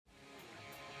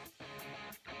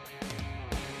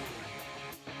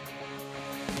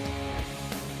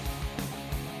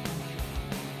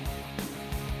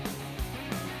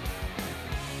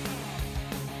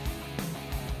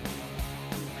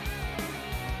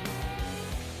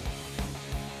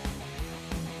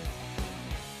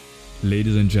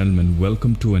Ladies and gentlemen,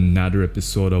 welcome to another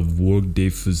episode of Workday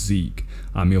Physique.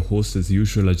 I'm your host as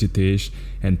usual, Ajitesh,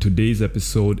 and today's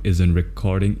episode is a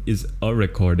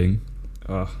recording.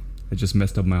 I just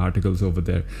messed up my articles over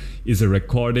there. Is a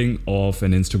recording of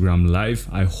an Instagram live.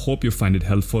 I hope you find it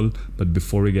helpful. But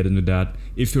before we get into that,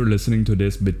 if you're listening to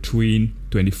this between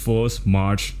 21st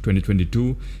March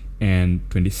 2022 and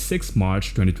 26th March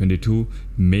 2022,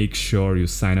 make sure you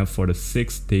sign up for the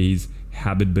 6 days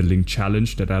habit building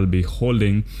challenge that I'll be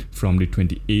holding from the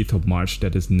 28th of March,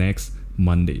 that is next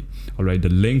Monday. All right, the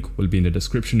link will be in the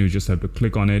description. You just have to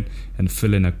click on it and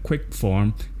fill in a quick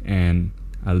form, and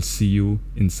I'll see you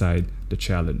inside the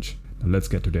challenge. Now let's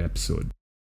get to the episode.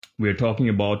 We're talking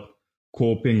about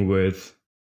coping with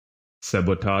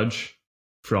sabotage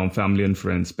from family and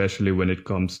friends, especially when it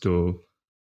comes to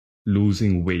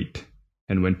losing weight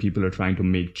and when people are trying to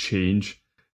make change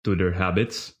to their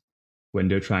habits, when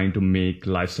they're trying to make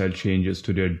lifestyle changes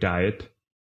to their diet.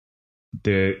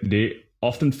 They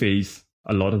often face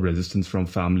a lot of resistance from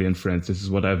family and friends. This is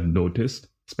what I've noticed,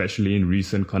 especially in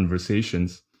recent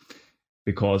conversations,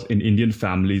 because in Indian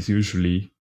families,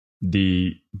 usually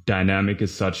the dynamic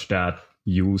is such that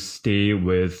you stay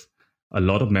with a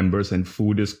lot of members and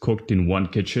food is cooked in one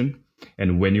kitchen.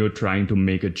 And when you're trying to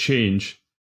make a change,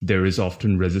 there is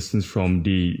often resistance from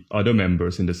the other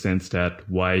members in the sense that,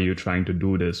 why are you trying to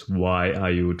do this? Why are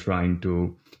you trying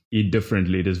to eat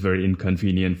differently? It is very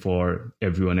inconvenient for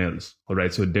everyone else. All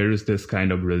right. So there is this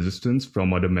kind of resistance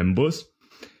from other members.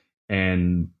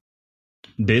 And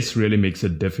this really makes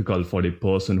it difficult for the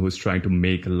person who's trying to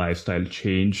make a lifestyle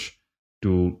change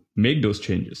to make those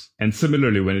changes. And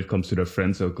similarly, when it comes to the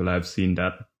friend circle, I've seen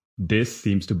that this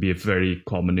seems to be a very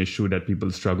common issue that people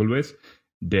struggle with,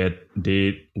 that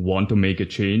they want to make a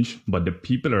change, but the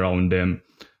people around them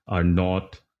are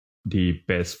not the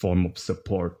best form of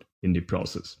support in the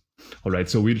process. All right,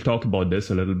 so we'll talk about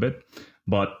this a little bit.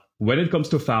 But when it comes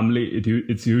to family,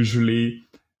 it's usually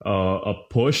a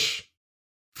push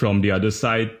from the other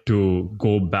side to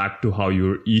go back to how you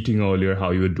were eating earlier,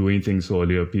 how you were doing things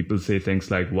earlier. People say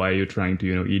things like, why are you trying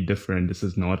to eat different? This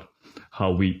is not how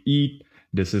we eat.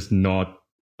 This is not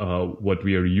what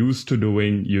we are used to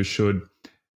doing. You should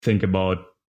think about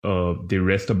the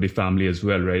rest of the family as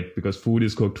well, right? Because food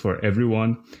is cooked for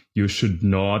everyone. You should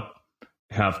not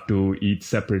have to eat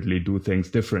separately, do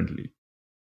things differently.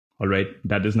 All right,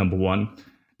 that is number one.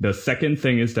 The second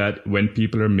thing is that when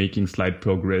people are making slight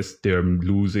progress, they're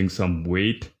losing some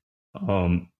weight.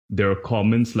 There are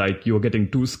comments like, you're getting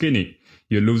too skinny,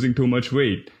 you're losing too much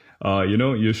weight,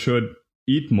 you should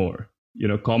eat more.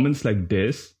 Comments like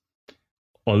this,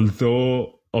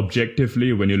 although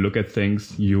objectively, when you look at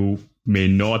things, you may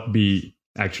not be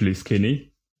actually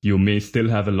skinny. You may still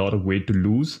have a lot of weight to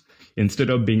lose. Instead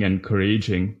of being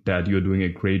encouraging that you're doing a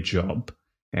great job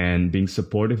and being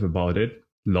supportive about it,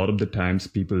 a lot of the times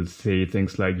people say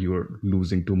things like, you're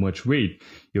losing too much weight,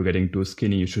 you're getting too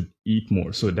skinny, you should eat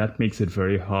more. So that makes it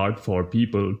very hard for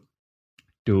people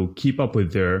to keep up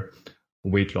with their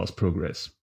weight loss progress,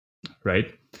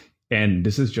 right? And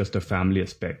this is just a family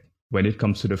aspect. When it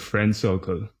comes to the friend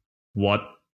circle, what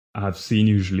I've seen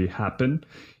usually happen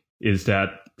is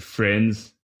that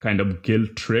friends kind of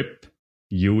guilt trip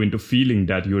you into feeling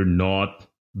that you're not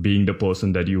being the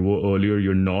person that you were earlier.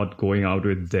 You're not going out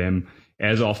with them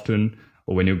as often.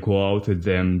 Or when you go out with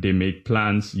them, they make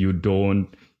plans. You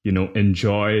don't,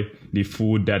 enjoy the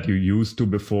food that you used to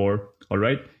before. All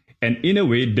right. And in a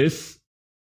way, this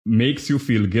makes you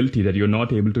feel guilty that you're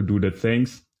not able to do the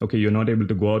things. Okay, you're not able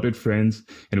to go out with friends.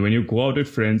 And when you go out with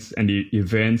friends and the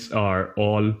events are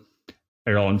all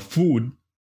around food,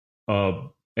 and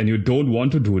you don't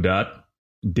want to do that,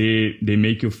 they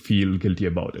make you feel guilty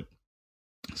about it.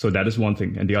 So that is one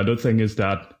thing. And the other thing is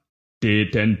that they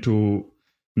tend to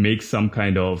make some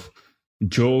kind of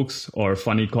jokes or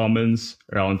funny comments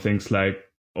around things like,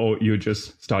 oh, you're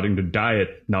just starting to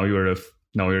diet. Now you're a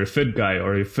fit guy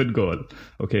or a fit girl.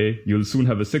 Okay, you'll soon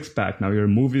have a six-pack. Now you're a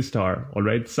movie star. All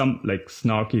right, some like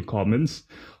snarky comments,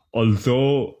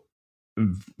 although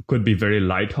could be very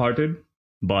lighthearted,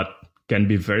 but can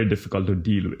be very difficult to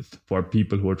deal with for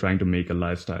people who are trying to make a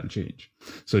lifestyle change.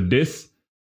 So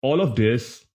all of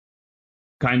this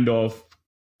kind of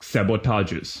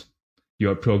sabotages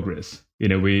your progress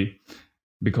in a way,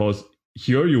 because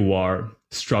here you are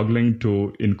struggling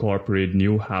to incorporate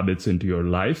new habits into your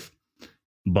life.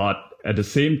 But at the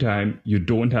same time, you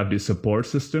don't have the support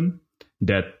system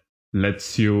that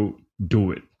lets you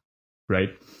do it, right?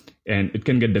 And it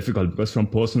can get difficult because from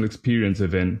personal experience,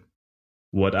 even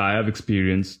what I have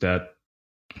experienced, that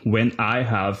when I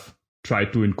have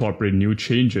tried to incorporate new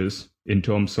changes in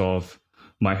terms of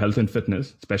my health and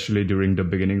fitness, especially during the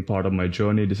beginning part of my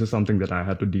journey. This is something that I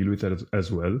had to deal with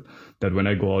as well. That when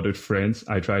I go out with friends,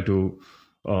 I try to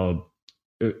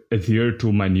adhere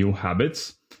to my new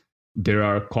habits. There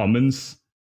are comments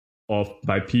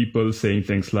by people saying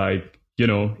things like,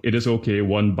 it is okay,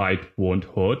 one bite won't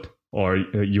hurt, or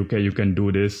you can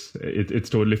do this. It's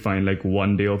totally fine. Like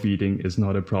one day of eating is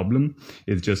not a problem.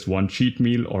 It's just one cheat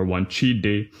meal or one cheat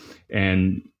day,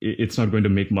 and it's not going to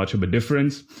make much of a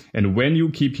difference. And when you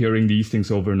keep hearing these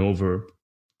things over and over,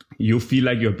 you feel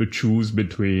like you have to choose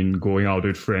between going out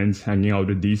with friends, hanging out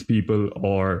with these people,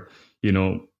 or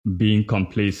being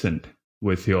complacent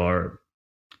with your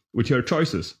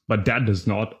choices. But that does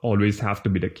not always have to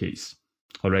be the case.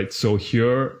 All right. So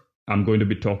here I'm going to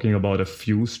be talking about a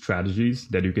few strategies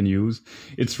that you can use.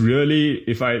 It's really,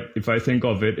 if I think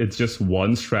of it, it's just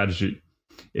one strategy.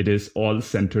 It is all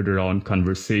centered around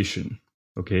conversation.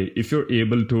 Okay. If you're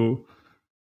able to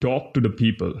talk to the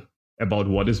people about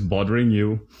what is bothering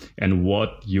you and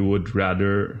what you would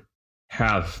rather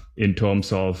have in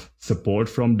terms of support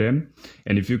from them,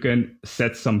 and if you can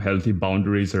set some healthy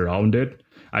boundaries around it,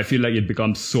 I feel like it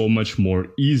becomes so much more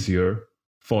easier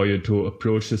for you to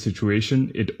approach the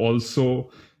situation. It also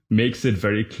makes it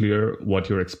very clear what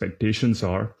your expectations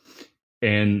are.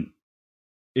 And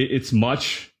it's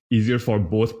much easier for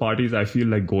both parties, I feel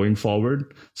like, going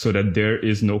forward, so that there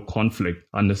is no conflict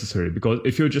unnecessary. Because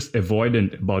if you're just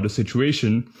avoidant about a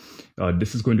situation,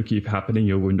 this is going to keep happening.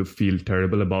 You're going to feel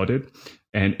terrible about it.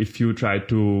 And if you try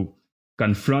to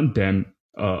confront them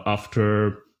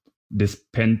after this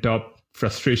pent up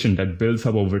frustration that builds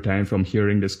up over time from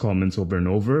hearing these comments over and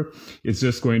over, it's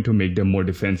just going to make them more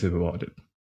defensive about it.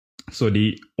 So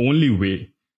the only way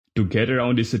to get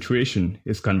around this situation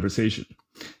is conversation.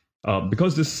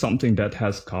 Because this is something that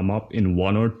has come up in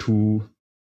one or two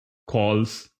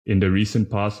calls in the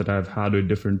recent past that I've had with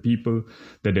different people,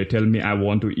 that they tell me, I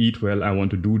want to eat well, I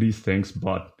want to do these things,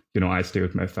 but I stay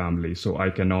with my family, so I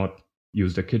cannot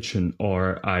use the kitchen,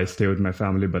 or I stay with my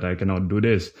family but I cannot do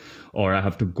this, or I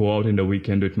have to go out in the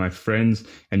weekend with my friends,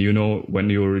 and when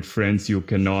you're with friends you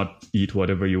cannot eat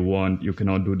whatever you want, you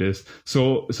cannot do this.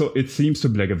 So it seems to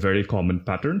be like a very common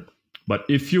pattern. But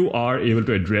if you are able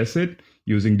to address it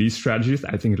using these strategies,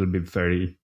 I think it'll be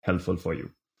very helpful for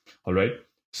you. All right.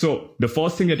 So the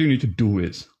first thing that you need to do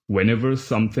is, whenever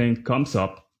something comes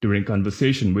up during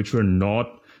conversation which you're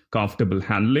not comfortable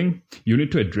handling, you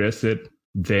need to address it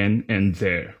then and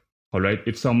there. All right.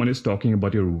 If someone is talking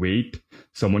about your weight,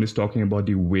 someone is talking about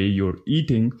the way you're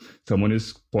eating, someone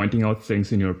is pointing out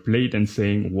things in your plate and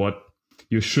saying what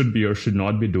you should be or should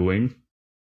not be doing,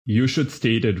 you should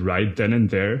state it right then and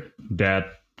there that,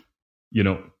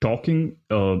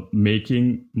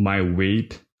 making my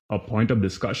weight a point of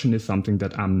discussion is something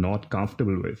that I'm not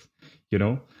comfortable with.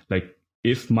 Like,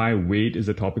 if my weight is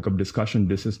a topic of discussion,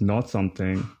 this is not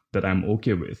something that I'm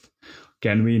okay with.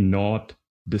 Can we not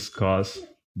discuss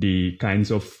the kinds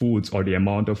of foods or the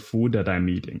amount of food that I'm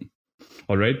eating?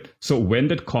 All right. So when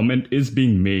that comment is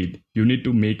being made, you need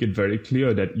to make it very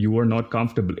clear that you are not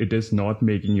comfortable. It is not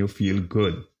making you feel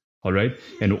good. All right.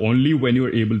 And only when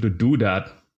you're able to do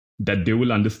that, that they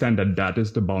will understand that that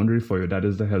is the boundary for you. That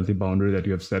is the healthy boundary that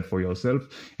you have set for yourself,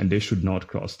 and they should not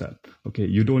cross that. Okay.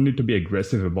 You don't need to be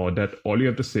aggressive about that. All you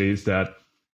have to say is that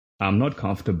I'm not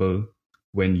comfortable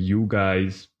when you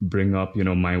guys bring up,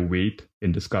 my weight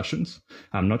in discussions.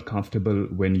 I'm not comfortable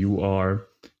when you are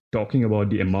talking about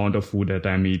the amount of food that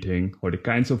I'm eating or the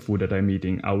kinds of food that I'm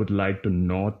eating. I would like to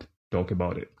not talk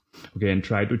about it. Okay. And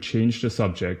try to change the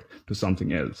subject to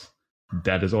something else.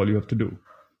 That is all you have to do.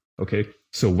 Okay.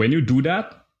 So when you do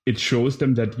that, it shows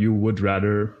them that you would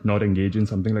rather not engage in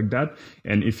something like that.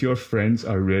 And if your friends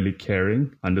are really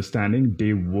caring, understanding,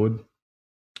 they would,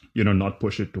 not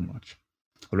push it too much.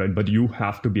 All right. But you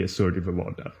have to be assertive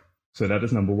about that. So that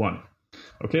is number one.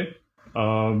 Okay.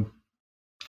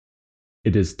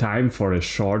 It is time for a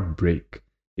short break.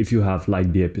 If you have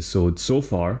liked the episode so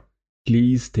far,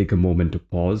 please take a moment to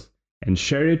pause and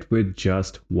share it with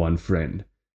just one friend.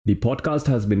 The podcast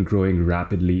has been growing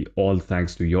rapidly, all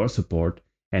thanks to your support,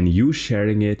 and you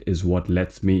sharing it is what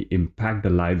lets me impact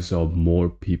the lives of more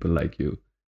people like you.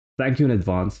 Thank you in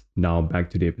advance. Now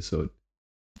back to the episode.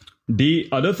 The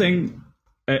other thing,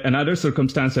 another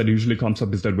circumstance that usually comes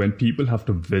up is that when people have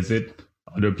to visit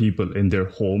other people in their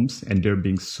homes and they're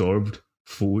being served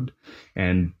food,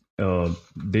 and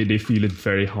they feel it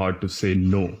very hard to say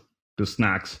no to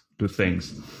snacks, to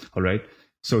things. All right.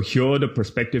 So here the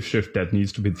perspective shift that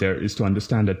needs to be there is to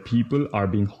understand that people are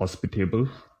being hospitable.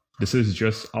 This is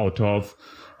just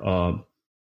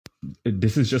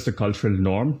this is just a cultural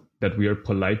norm that we are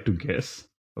polite to guests.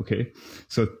 Okay.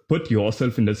 So put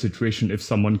yourself in the situation. If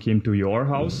someone came to your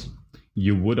house,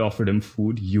 you would offer them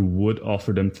food, you would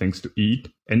offer them things to eat,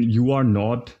 and you are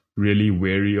not really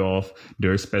wary of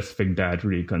their specific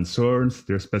dietary concerns,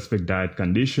 their specific diet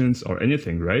conditions, or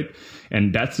anything, right?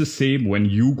 And that's the same when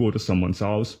you go to someone's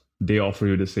house, they offer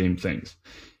you the same things.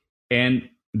 And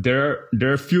there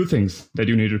are a few things that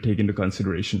you need to take into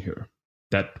consideration here.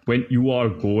 That when you're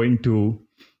going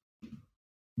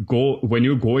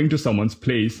to someone's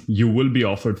place, you will be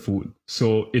offered food.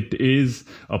 So it is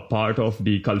a part of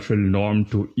the cultural norm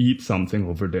to eat something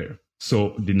over there.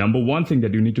 So the number one thing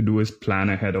that you need to do is plan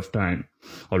ahead of time.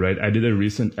 All right. I did a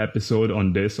recent episode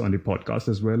on this on the podcast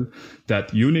as well,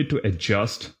 that you need to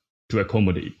adjust to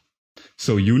accommodate.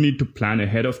 So you need to plan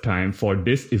ahead of time for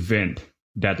this event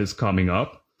that is coming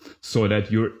up so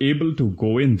that you're able to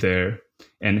go in there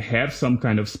and have some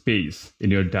kind of space in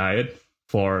your diet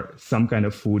for some kind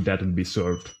of food that will be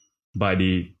served by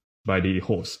the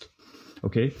host.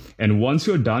 Okay. And once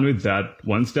you're done with that,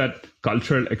 once that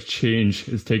cultural exchange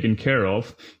is taken care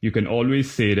of, you can always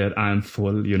say that I'm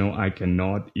full, I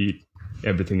cannot eat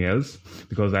everything else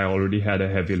because I already had a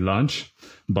heavy lunch,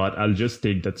 but I'll just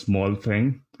take that small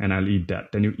thing and I'll eat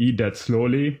that. Then you eat that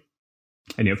slowly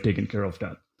and you have taken care of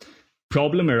that.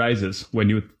 Problem arises when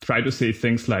you try to say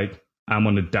things like, I'm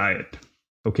on a diet.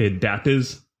 Okay. That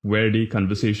is where the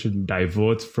conversation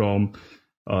diverts from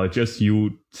just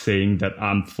you saying that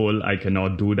I'm full, I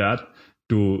cannot do that,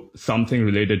 to something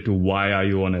related to why are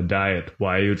you on a diet?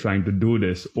 Why are you trying to do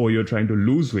this? Or you're trying to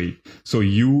lose weight. So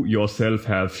you yourself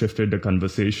have shifted the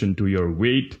conversation to your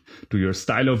weight, to your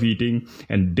style of eating.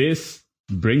 And this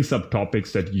brings up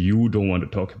topics that you don't want to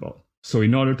talk about. So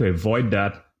in order to avoid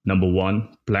that, number one,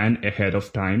 plan ahead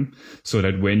of time so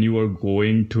that when you are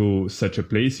going to such a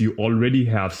place, you already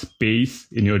have space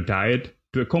in your diet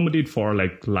to accommodate for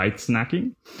like light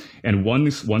snacking. And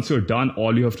once you're done,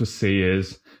 all you have to say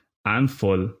is, I'm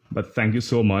full, but thank you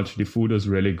so much. The food is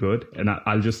really good. And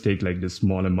I'll just take like this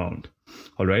small amount.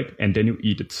 All right. And then you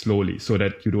eat it slowly so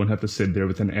that you don't have to sit there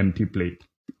with an empty plate.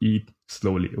 Eat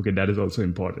slowly. Okay. That is also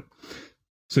important.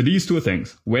 So these two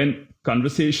things, when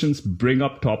conversations bring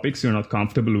up topics you're not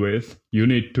comfortable with, you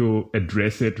need to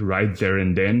address it right there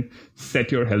and then,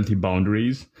 set your healthy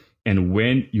boundaries. And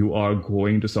when you are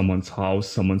going to someone's house,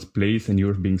 someone's place, and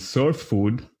you're being served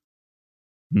food,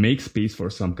 make space for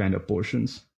some kind of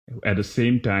portions. At the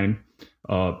same time,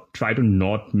 try to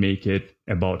not make it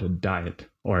about a diet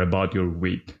or about your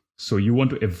weight. So you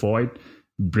want to avoid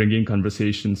bringing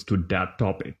conversations to that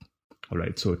topic. All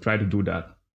right, so try to do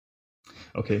that.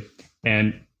 Okay,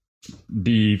 and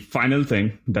the final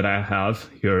thing that I have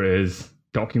here is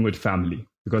talking with family,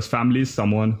 because family is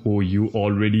someone who you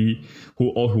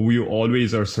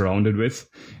always are surrounded with,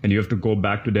 and you have to go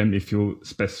back to them if you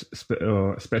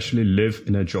especially live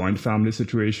in a joint family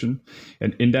situation.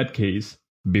 And in that case,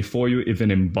 before you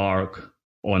even embark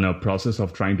on a process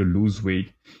of trying to lose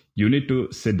weight, you need to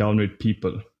sit down with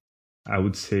people. I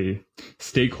would say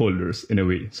stakeholders in a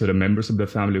way. So the members of the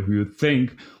family who you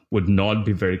think would not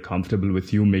be very comfortable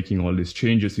with you making all these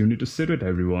changes. You need to sit with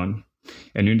everyone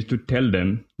and you need to tell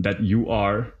them that you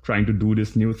are trying to do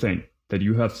this new thing, that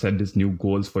you have set these new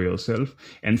goals for yourself,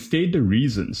 and state the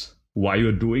reasons why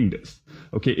you're doing this.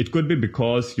 Okay, it could be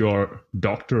because your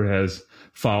doctor has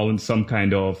found some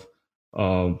kind of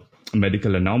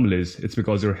medical anomalies. It's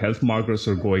because your health markers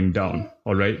are going down.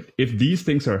 All right. If these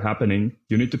things are happening,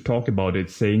 you need to talk about it,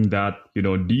 saying that,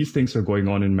 these things are going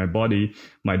on in my body.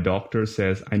 My doctor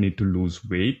says I need to lose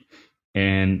weight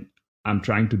and I'm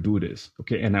trying to do this.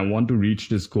 Okay. And I want to reach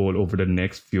this goal over the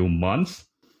next few months.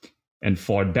 And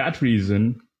for that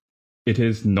reason, it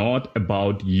is not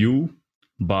about you,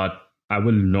 but I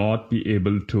will not be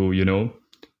able to,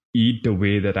 eat the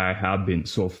way that I have been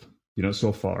so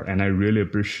far. And I really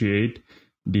appreciate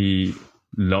the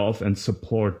love and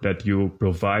support that you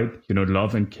provide,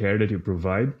 love and care that you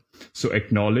provide. So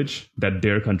acknowledge that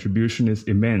their contribution is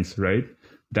immense, right?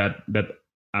 That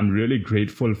I'm really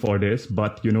grateful for this,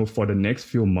 but, for the next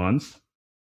few months,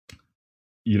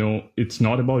 it's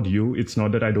not about you. It's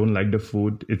not that I don't like the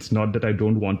food. It's not that I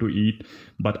don't want to eat,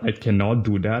 but I cannot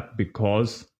do that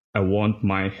because I want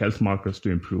my health markers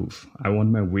to improve. I want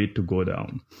my weight to go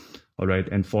down. All right.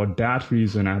 And for that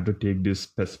reason, I have to take these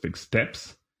specific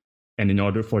steps. And in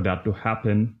order for that to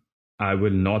happen, I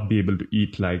will not be able to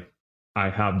eat like I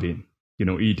have been,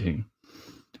 eating.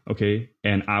 Okay.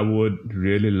 And I would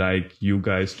really like you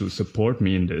guys to support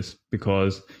me in this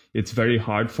because it's very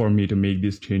hard for me to make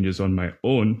these changes on my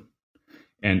own.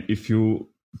 And if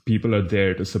people are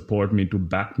there to support me, to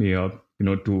back me up,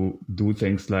 to do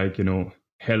things like,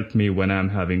 help me when I'm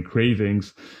having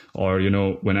cravings or,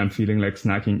 when I'm feeling like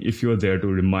snacking. If you're there to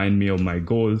remind me of my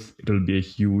goals, it will be a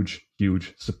huge,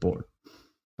 huge support.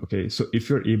 Okay, so if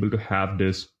you're able to have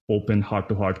this open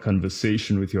heart-to-heart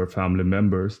conversation with your family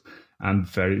members, I'm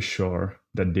very sure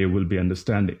that they will be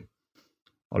understanding.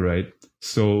 All right,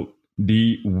 so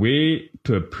the way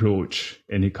to approach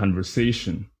any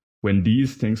conversation when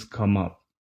these things come up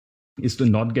is to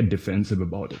not get defensive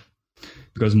about it.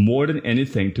 Because more than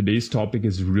anything, today's topic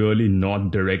is really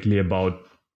not directly about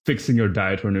fixing your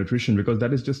diet or nutrition, because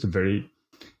that is just a very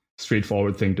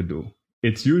straightforward thing to do.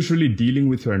 It's usually dealing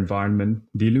with your environment,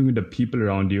 dealing with the people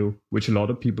around you, which a lot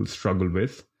of people struggle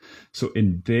with. So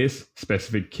in this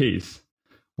specific case,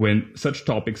 when such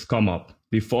topics come up,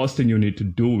 the first thing you need to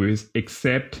do is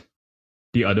accept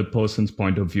the other person's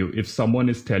point of view. If someone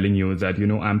is telling you that,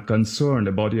 I'm concerned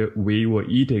about the way you are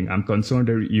eating, I'm concerned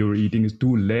that you're eating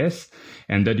too less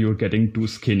and that you're getting too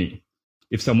skinny.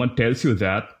 If someone tells you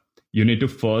that, you need to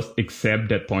first accept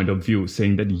that point of view,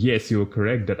 saying that, yes, you're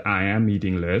correct, that I am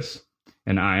eating less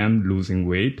and I am losing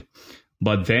weight.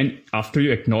 But then after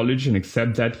you acknowledge and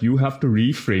accept that, you have to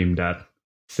reframe that,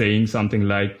 saying something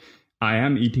like, I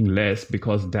am eating less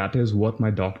because that is what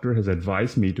my doctor has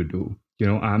advised me to do.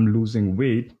 I'm losing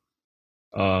weight.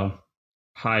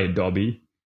 Hi, Dobby.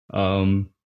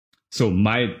 So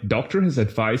my doctor has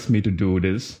advised me to do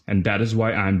this, and that is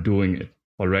why I'm doing it.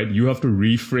 All right. You have to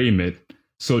reframe it.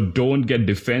 So don't get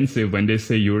defensive when they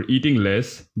say you're eating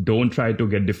less. Don't try to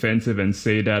get defensive and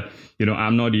say that,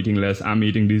 I'm not eating less. I'm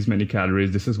eating these many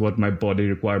calories. This is what my body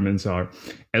requirements are.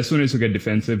 As soon as you get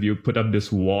defensive, you put up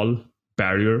this wall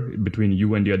barrier between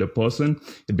you and the other person.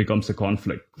 It becomes a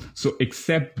conflict. So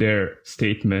accept their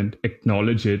statement,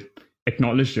 acknowledge it,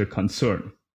 acknowledge their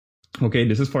concern. Okay,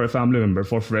 this is for a family member.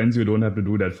 For friends, you don't have to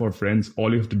do that. For friends,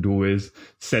 all you have to do is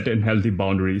set a healthy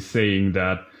boundary, saying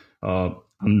that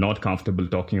I'm not comfortable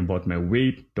talking about my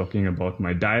weight, talking about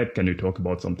my diet. Can you talk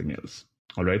about something else?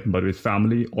 All right. But with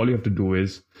family, all you have to do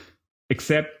is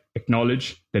accept,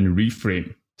 acknowledge, then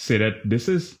reframe. Say that this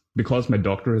is because my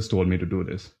doctor has told me to do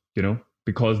this,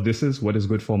 because this is what is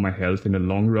good for my health in the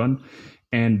long run.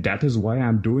 And that is why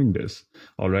I'm doing this.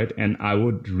 All right. And I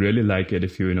would really like it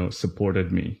if you,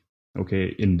 supported me,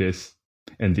 okay, in this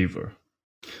endeavor.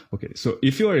 Okay. So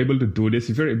if you are able to do this,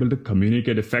 if you're able to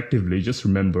communicate effectively, just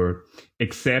remember,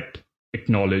 accept,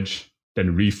 acknowledge,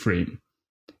 then reframe.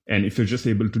 And if you're just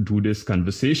able to do this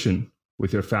conversation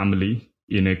with your family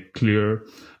in a clear,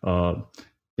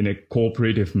 in a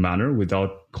cooperative manner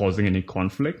without causing any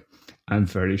conflict, I'm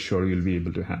very sure you'll be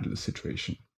able to handle the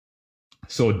situation.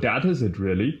 So that is it,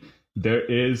 really. There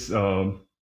is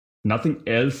nothing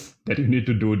else that you need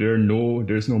to do.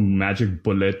 There's no magic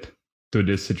bullet to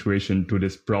this situation, to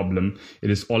this problem. It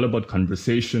is all about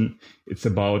conversation. It's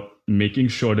about making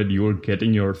sure that you're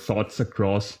getting your thoughts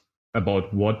across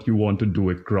about what you want to do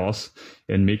across,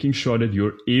 and making sure that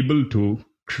you're able to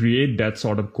create that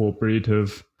sort of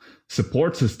cooperative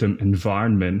support system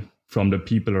environment from the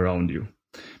people around you.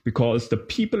 Because the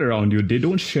people around you, they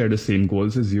don't share the same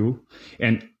goals as you.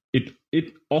 And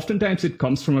it oftentimes it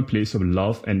comes from a place of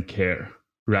love and care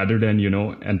rather than,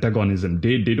 antagonism.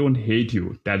 They don't hate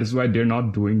you. That is why they're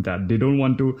not doing that. They don't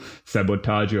want to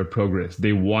sabotage your progress.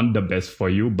 They want the best for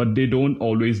you, but they don't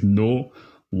always know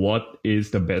what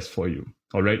is the best for you.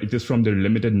 All right. It is from their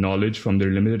limited knowledge, from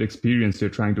their limited experience. They're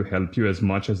trying to help you as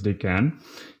much as they can.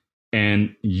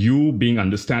 And you being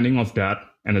understanding of that,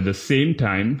 and at the same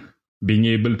time, being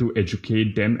able to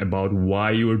educate them about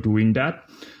why you're doing that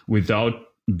without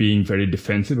being very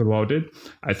defensive about it,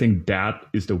 I think that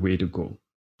is the way to go.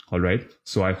 All right.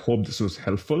 So I hope this was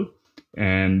helpful.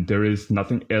 And there is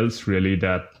nothing else really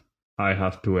that I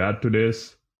have to add to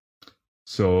this.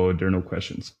 So there are no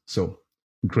questions. So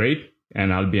great.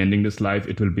 And I'll be ending this live.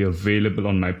 It will be available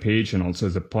on my page and also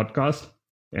as a podcast.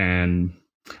 And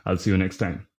I'll see you next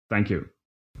time. Thank you.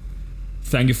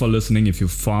 Thank you for listening. If you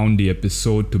found the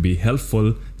episode to be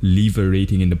helpful, leave a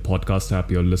rating in the podcast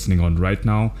app you're listening on right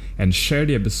now, and share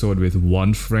the episode with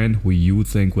one friend who you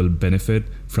think will benefit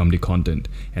from the content.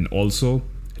 And also,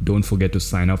 don't forget to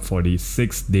sign up for the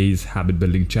 6 days habit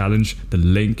building challenge. The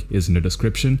link is in the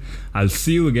description. I'll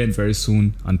see you again very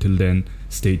soon. Until then,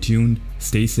 stay tuned,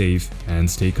 stay safe, and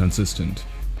stay consistent.